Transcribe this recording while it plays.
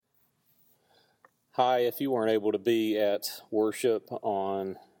Hi, if you weren't able to be at worship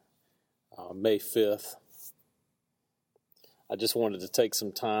on May 5th, I just wanted to take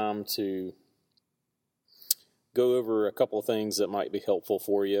some time to go over a couple of things that might be helpful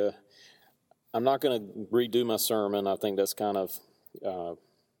for you. I'm not going to redo my sermon. I think that's kind of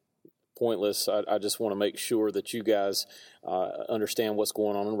pointless. I just want to make sure that you guys understand what's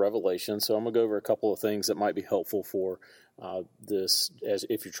going on in Revelation. So I'm going to go over a couple of things that might be helpful for this as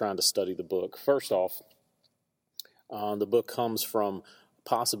if you're trying to study the book. First off, the book comes from a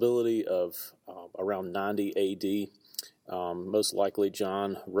possibility of around 90 A.D. Most likely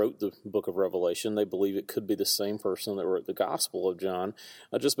John wrote the book of Revelation. They believe it could be the same person that wrote the Gospel of John,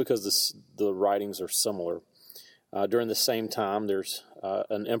 just because the writings are similar. During the same time, there's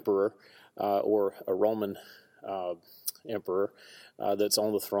an emperor or a Roman emperor that's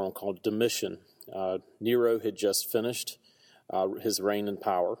on the throne called Domitian. Nero had just finished his reign in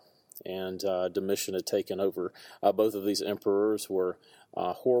power, and Domitian had taken over. Both of these emperors were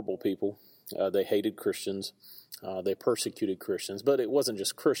horrible people. They hated Christians. They persecuted Christians, but it wasn't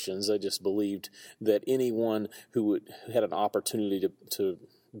just Christians. They just believed that anyone who had an opportunity to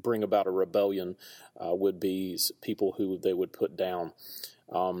bring about a rebellion would be people who they would put down.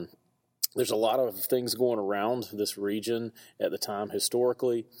 There's a lot of things going around this region at the time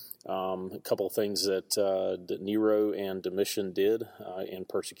historically. A couple of things that Nero and Domitian did in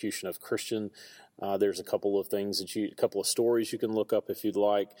persecution of Christian. There's a couple of things a couple of stories you can look up if you'd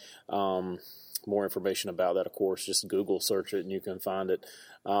like. More information about that, of course, just Google search it and you can find it.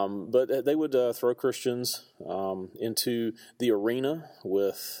 But they would throw Christians into the arena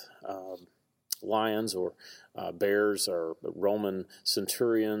with lions or bears or Roman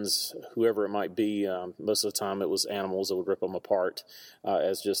centurions, whoever it might be. Most of the time it was animals that would rip them apart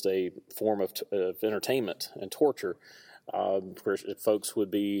as just a form of entertainment and torture. Folks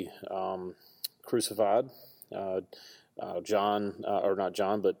would be crucified.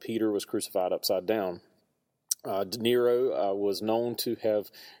 Peter was crucified upside down. Nero was known to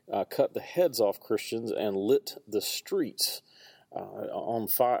have cut the heads off Christians and lit the streets on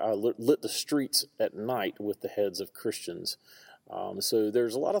fire, lit the streets at night with the heads of Christians. So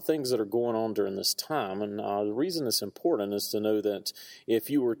there's a lot of things that are going on during this time, and the reason it's important is to know that if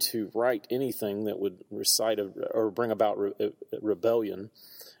you were to write anything that would recite or bring about rebellion,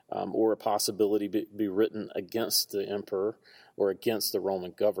 or a possibility be written against the emperor or against the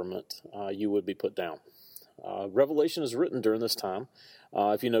Roman government, you would be put down. Revelation is written during this time.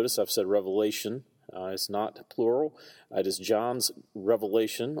 If you notice, I've said revelation. It's not plural. It is John's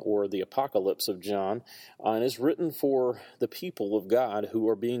revelation, or the apocalypse of John, and it's written for the people of God who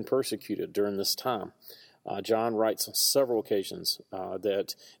are being persecuted during this time. John writes on several occasions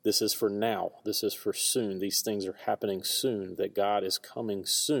that this is for now, this is for soon, these things are happening soon, that God is coming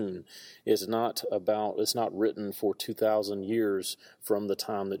soon. It's not written for 2,000 years from the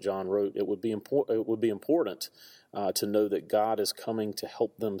time that John wrote. It would be important to know that God is coming to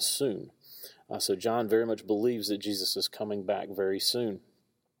help them soon. So John very much believes that Jesus is coming back very soon.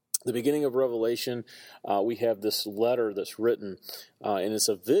 The beginning of Revelation, we have this letter that's written, and it's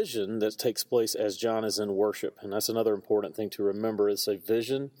a vision that takes place as John is in worship. And that's another important thing to remember. It's a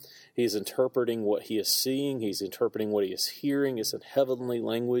vision. He's interpreting what he is seeing. He's interpreting what he is hearing. It's in heavenly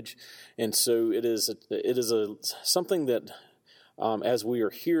language. And so it is something that as we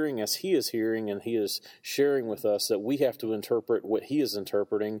are hearing, as he is hearing, and he is sharing with us, that we have to interpret what he is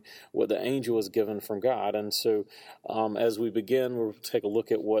interpreting, what the angel is given from God. And so as we begin, we'll take a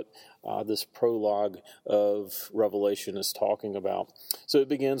look at what this prologue of Revelation is talking about. So it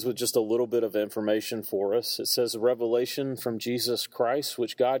begins with just a little bit of information for us. It says, revelation from Jesus Christ,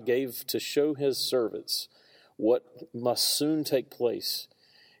 which God gave to show his servants what must soon take place.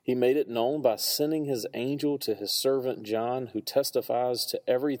 He made it known by sending his angel to his servant John, who testifies to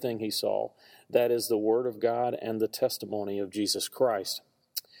everything he saw. That is the word of God and the testimony of Jesus Christ.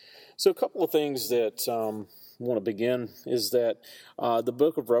 So a couple of things that I want to begin is that the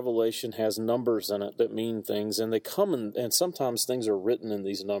book of Revelation has numbers in it that mean things, and they come and sometimes things are written in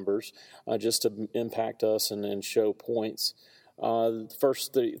these numbers just to impact us and show points. The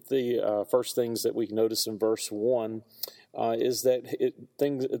first things that we notice in verse 1 is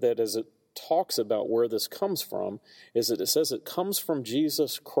that as it talks about where this comes from, is that it says it comes from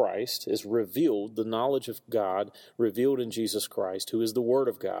Jesus Christ, is revealed, the knowledge of God revealed in Jesus Christ, who is the Word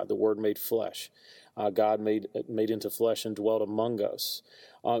of God, the Word made flesh. God made into flesh and dwelt among us.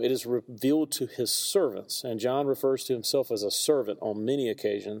 It is revealed to his servants, and John refers to himself as a servant on many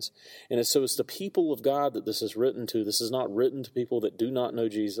occasions. And so it's the people of God that this is written to. This is not written to people that do not know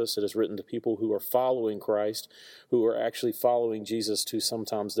Jesus. It is written to people who are following Christ, who are actually following Jesus to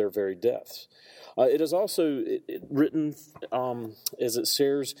sometimes their very deaths. It is also written as it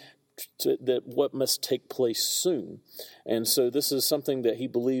shares that what must take place soon. And so this is something that he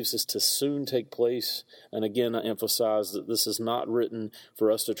believes is to soon take place. And again, I emphasize that this is not written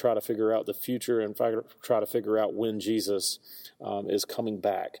for us to try to figure out the future and try to figure out when Jesus is coming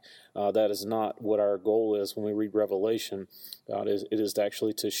back. That is not what our goal is when we read Revelation. It is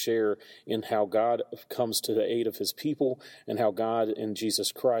actually to share in how God comes to the aid of his people and how God in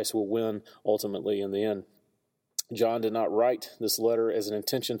Jesus Christ will win ultimately in the end. John did not write this letter as an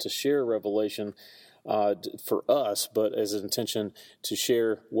intention to share Revelation for us, but as an intention to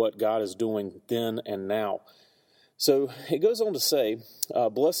share what God is doing then and now. So it goes on to say,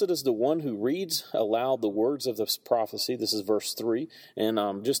 blessed is the one who reads aloud the words of this prophecy. This is verse 3.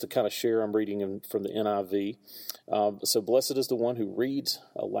 And just to kind of share, I'm reading from the NIV. So blessed is the one who reads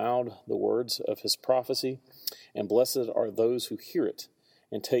aloud the words of his prophecy, and blessed are those who hear it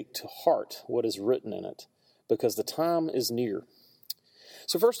and take to heart what is written in it, because the time is near.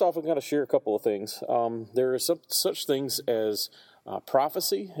 So first off, I'm going to share a couple of things. There are such things as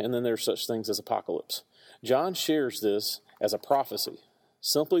prophecy, and then there's such things as apocalypse. John shares this as a prophecy.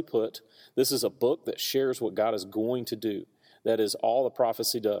 Simply put, this is a book that shares what God is going to do. That is all the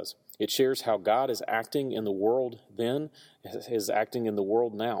prophecy does. It shares how God is acting in the world then, is acting in the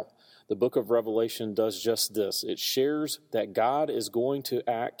world now. The book of Revelation does just this. It shares that God is going to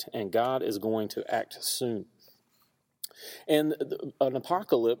act, and God is going to act soon. And an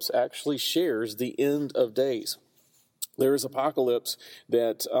apocalypse actually shares the end of days. There is apocalypse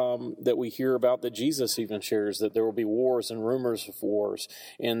that we hear about, that Jesus even shares, that there will be wars and rumors of wars,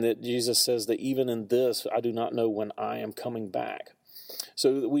 and that Jesus says that even in this, I do not know when I am coming back.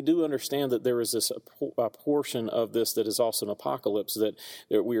 So we do understand that there is this a portion of this that is also an apocalypse, that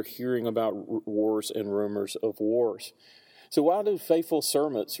we are hearing about wars and rumors of wars. So why do faithful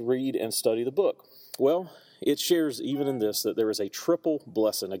servants read and study the book? Well, it shares even in this that there is a triple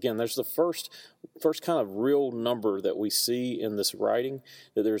blessing. Again, there's the first kind of real number that we see in this writing,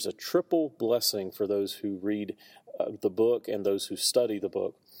 that there's a triple blessing for those who read the book and those who study the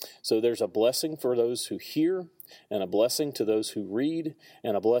book. So there's a blessing for those who hear, and a blessing to those who read,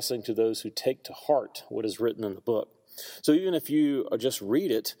 and a blessing to those who take to heart what is written in the book. So even if you just read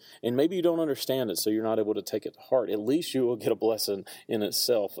it, and maybe you don't understand it, so you're not able to take it to heart, at least you will get a blessing in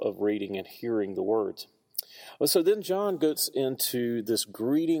itself of reading and hearing the words. So then John gets into this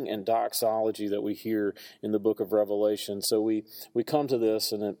greeting and doxology that we hear in the book of Revelation. So we come to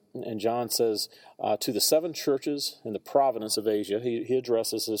this, and John says, to the 7 churches in the province of Asia, he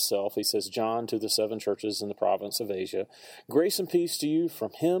addresses himself. He says, John, to the 7 churches in the province of Asia, grace and peace to you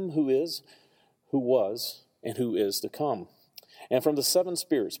from him who is, who was, and who is to come, and from the 7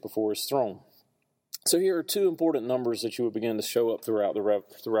 spirits before his throne. So here are 2 important numbers that you will begin to show up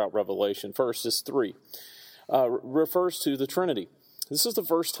throughout Revelation. First is 3. Refers to the Trinity. This is the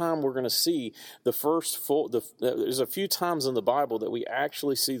first time we're going to see there's a few times in the Bible that we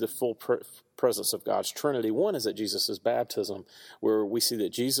actually see the full presence of God's Trinity. One is at Jesus' baptism, where we see that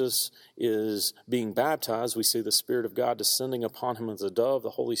Jesus is being baptized. We see the Spirit of God descending upon him as a dove,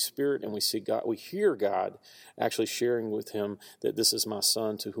 the Holy Spirit, and we hear God actually sharing with him that this is my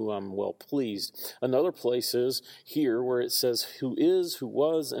Son to whom I'm well pleased. Another place is here where it says who is, who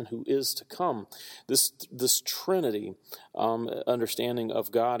was, and who is to come. This Trinity understanding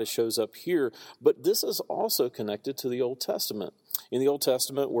of God shows up here, but this is also connected to the Old Testament. In the Old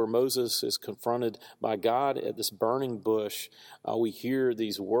Testament, where Moses is confronted by God at this burning bush, we hear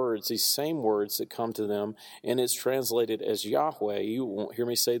these words, these same words that come to them, and it's translated as Yahweh. You don't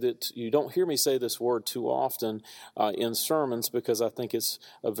hear me say this word too often in sermons, because I think it's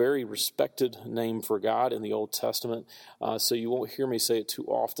a very respected name for God in the Old Testament. So you won't hear me say it too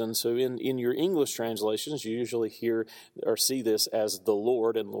often. So in your English translations, you usually hear or see this as the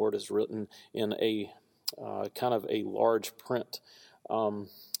Lord, and Lord is written in a kind of a large print.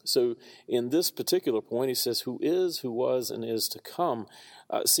 So in this particular point, he says, who is, who was, and is to come.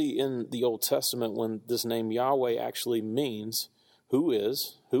 See, in the Old Testament, when this name Yahweh actually means who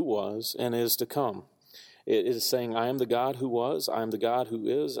is, who was, and is to come. It is saying, I am the God who was, I am the God who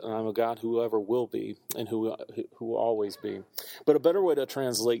is, and I am a God who ever will be, and who will always be. But a better way to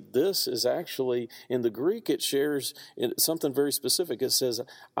translate this is actually, in the Greek, it shares something very specific. It says,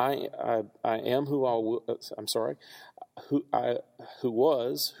 I am who I will, who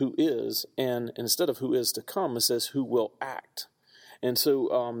was, who is, and instead of who is to come, it says who will act. And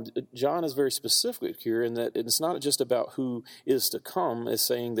so John is very specific here in that it's not just about who is to come. It's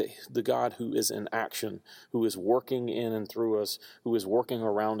saying that the God who is in action, who is working in and through us, who is working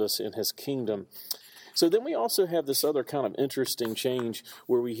around us in his kingdom. So then we also have this other kind of interesting change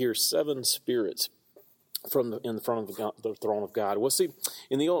where we hear 7 spirits in front of the throne of God. Well, see,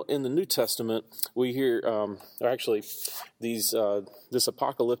 in the New Testament, we hear, this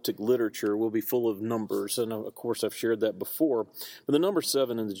apocalyptic literature will be full of numbers, and of course I've shared that before. But the number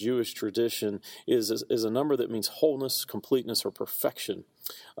 7 in the Jewish tradition is a number that means wholeness, completeness, or perfection.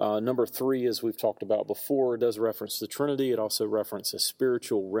 Number 3, as we've talked about before, does reference the Trinity. It also references a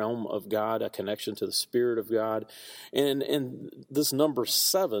spiritual realm of God, a connection to the Spirit of God. And this number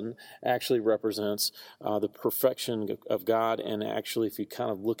 7 actually represents the perfection of God. And actually, if you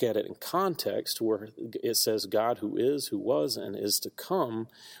kind of look at it in context, where it says God who is, who was, and is to come,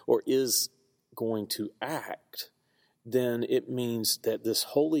 or is going to act, then it means that this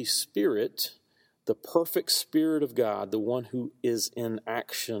Holy Spirit, the perfect Spirit of God, the one who is in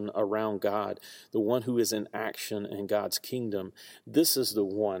action around God, the one who is in action in God's kingdom, this is the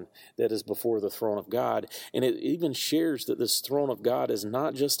one that is before the throne of God. And it even shares that this throne of God is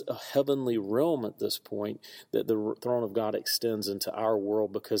not just a heavenly realm at this point, that the throne of God extends into our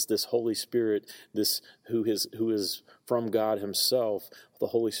world, because this Holy Spirit, this who is from God himself, the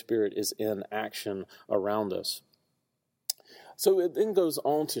Holy Spirit is in action around us. So it then goes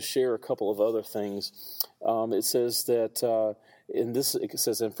on to share a couple of other things. It says that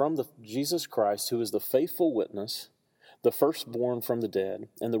and from Jesus Christ, who is the faithful witness, the firstborn from the dead,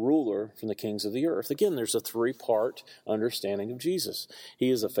 and the ruler from the kings of the earth. Again, there's a 3-part understanding of Jesus.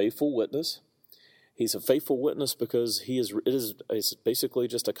 He is a faithful witness. He's a faithful witness because it's basically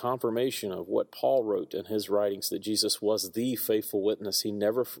just a confirmation of what Paul wrote in his writings, that Jesus was the faithful witness. He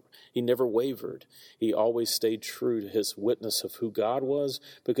never wavered. He always stayed true to his witness of who God was,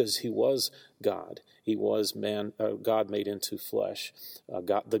 because he was God. He was man, God made into flesh,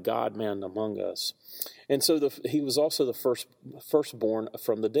 the God-man among us. And so he was also the firstborn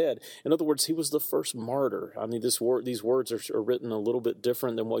from the dead. In other words, he was the first martyr. I mean, these words are written a little bit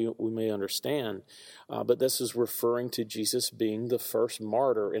different than what we may understand, but this is referring to Jesus being the first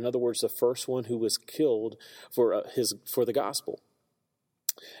martyr. In other words, the first one who was killed for the gospel.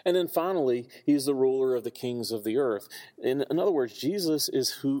 And then finally, he's the ruler of the kings of the earth. In other words, Jesus is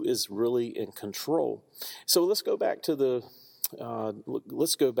who is really in control. So let's go back to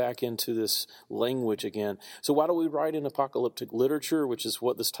let's go back into this language again. So why do we write in apocalyptic literature, which is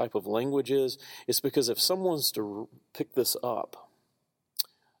what this type of language is? It's because if someone's to pick this up,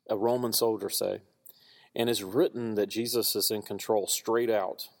 a Roman soldier, say, and it's written that Jesus is in control straight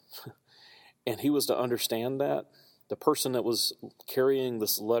out, and he was to understand that, the person that was carrying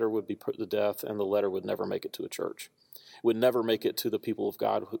this letter would be put to death, and the letter would never make it to a church. It would never make it to the people of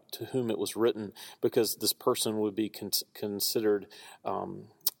God to whom it was written, because this person would be considered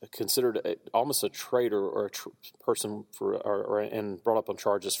almost a traitor, or a person and brought up on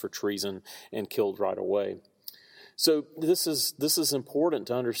charges for treason and killed right away. So this is important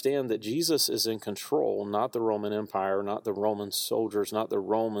to understand, that Jesus is in control, not the Roman Empire, not the Roman soldiers, not the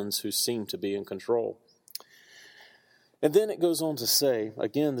Romans who seem to be in control. And then it goes on to say,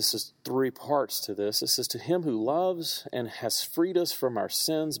 again, this is 3 parts to this. It says, to him who loves and has freed us from our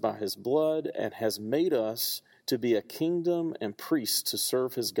sins by his blood, and has made us to be a kingdom and priests to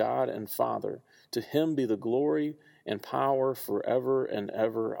serve his God and Father. To him be the glory and power forever and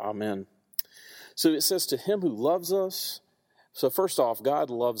ever. Amen. So it says, to him who loves us. So first off,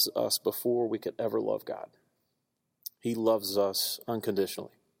 God loves us before we could ever love God. He loves us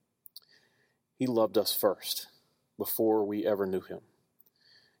unconditionally. He loved us first, before we ever knew him.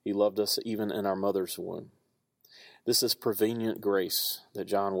 He loved us even in our mother's womb. This is prevenient grace that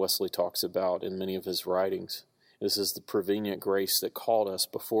John Wesley talks about in many of his writings. This is the prevenient grace that called us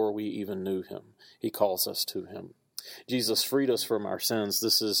before we even knew him. He calls us to him. Jesus freed us from our sins.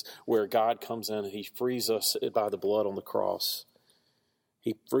 This is where God comes in, and he frees us by the blood on the cross.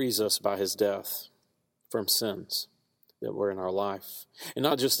 He frees us by his death from sins that were in our life. And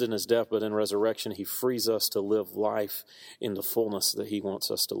not just in his death, but in resurrection, he frees us to live life in the fullness that he wants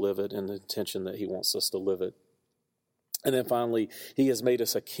us to live it, and the intention that he wants us to live it. And then finally, he has made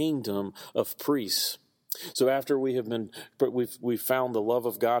us a kingdom of priests. So after we've found the love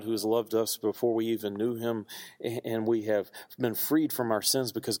of God, who has loved us before we even knew him, and we have been freed from our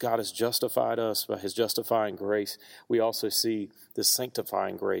sins because God has justified us by his justifying grace, we also see this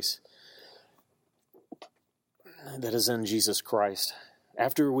sanctifying grace that is in Jesus Christ.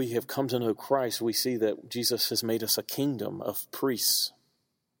 After we have come to know Christ, we see that Jesus has made us a kingdom of priests.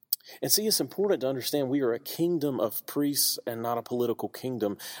 And see, it's important to understand we are a kingdom of priests and not a political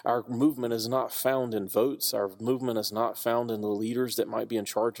kingdom. Our movement is not found in votes. Our movement is not found in the leaders that might be in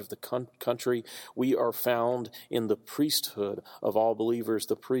charge of the country. We are found in the priesthood of all believers,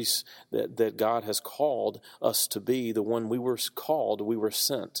 the priests that God has called us to be. The one we were called, we were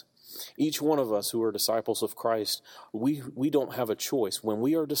sent. Each one of us who are disciples of Christ, we don't have a choice. When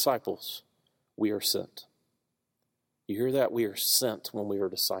we are disciples, we are sent. You hear that? We are sent when we are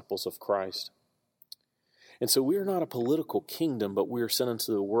disciples of Christ. And so we are not a political kingdom, but we are sent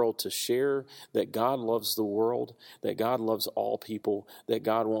into the world to share that God loves the world, that God loves all people, that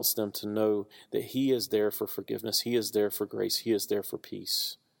God wants them to know that He is there for forgiveness, He is there for grace, He is there for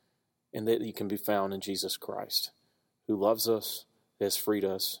peace, and that He can be found in Jesus Christ, who loves us, has freed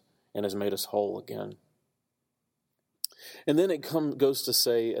us, and has made us whole again. And then it goes to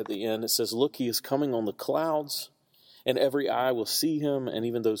say at the end, it says, "Look, He is coming on the clouds, and every eye will see Him, and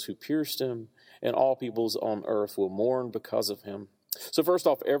even those who pierced Him, and all peoples on earth will mourn because of Him." So first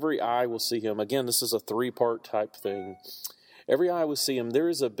off, every eye will see Him. Again, this is a three-part type thing. Every eye will see Him. There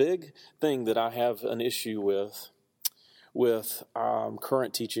is a big thing that I have an issue with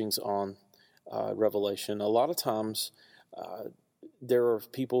current teachings on Revelation. A lot of times there are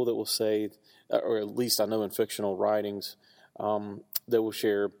people that will say, or at least I know in fictional writings, that will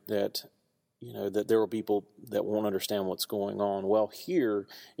share that that there are people that won't understand what's going on. Well, here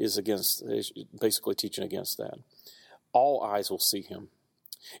is basically teaching against that. All eyes will see Him.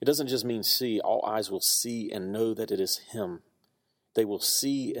 It doesn't just mean see. All eyes will see and know that it is Him. They will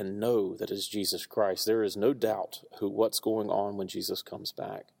see and know that it is Jesus Christ. There is no doubt what's going on when Jesus comes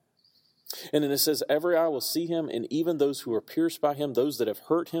back. And then it says, every eye will see Him, and even those who are pierced by Him, those that have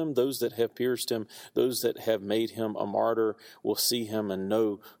hurt Him, those that have pierced Him, those that have made Him a martyr will see Him and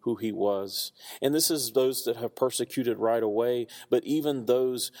know who He was. And this is those that have persecuted right away, but even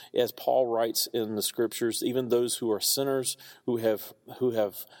those, as Paul writes in the Scriptures, even those who are sinners, who have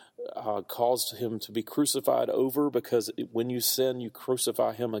caused Him to be crucified over, because when you sin, you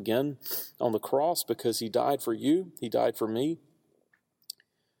crucify Him again on the cross because He died for you, He died for me.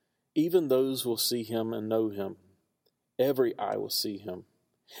 Even those will see Him and know Him. Every eye will see Him.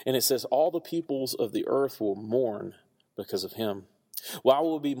 And it says all the peoples of the earth will mourn because of Him. Why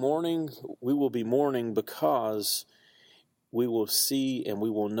will we be mourning? We will be mourning because we will see and we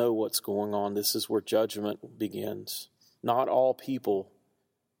will know what's going on. This is where judgment begins. Not all people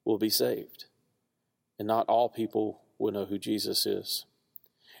will be saved. And not all people will know who Jesus is.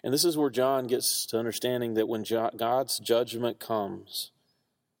 And this is where John gets to understanding that when God's judgment comes,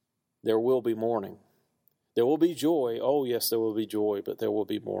 there will be mourning. There will be joy. Oh, yes, there will be joy, but there will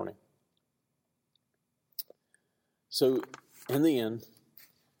be mourning. So, in the end,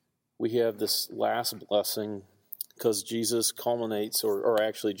 we have this last blessing because Jesus culminates, or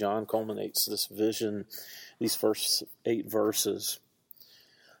actually John culminates this vision, these first 8 verses.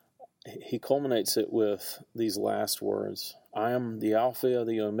 He culminates it with these last words. "I am the Alpha,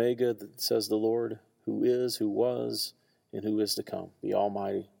 the Omega, says the Lord, who is, who was, and who is to come, the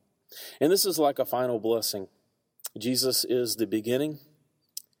Almighty." And this is like a final blessing. Jesus is the beginning.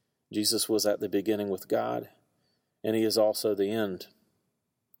 Jesus was at the beginning with God, and He is also the end.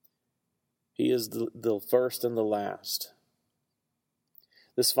 He is the first and the last.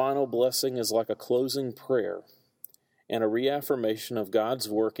 This final blessing is like a closing prayer and a reaffirmation of God's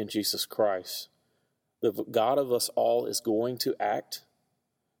work in Jesus Christ. The God of us all is going to act.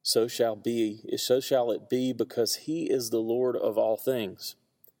 So shall it be, because He is the Lord of all things,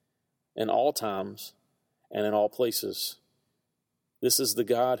 in all times and in all places. This is the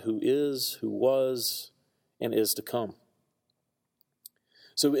God who is, who was, and is to come.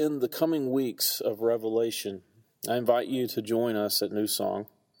 So in the coming weeks of Revelation, I invite you to join us at New Song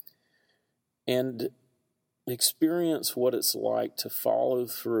and experience what it's like to follow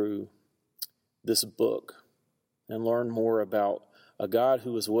through this book and learn more about a God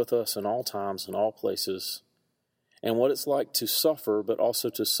who is with us in all times and all places, and what it's like to suffer, but also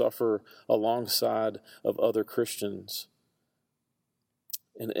to suffer alongside of other Christians.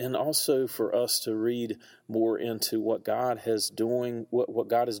 And also for us to read more into what God is doing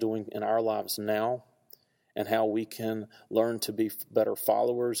in our lives now, and how we can learn to be better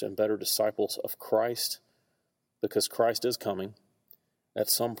followers and better disciples of Christ, because Christ is coming at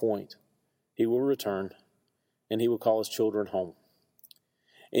some point. He will return, and He will call His children home.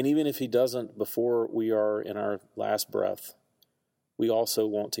 And even if He doesn't before we are in our last breath, we also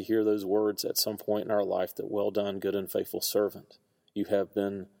want to hear those words at some point in our life that, "Well done, good and faithful servant. You have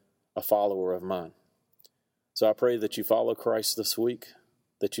been a follower of mine." So I pray that you follow Christ this week,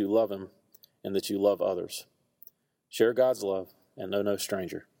 that you love Him, and that you love others. Share God's love and know no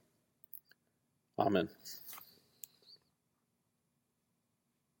stranger. Amen.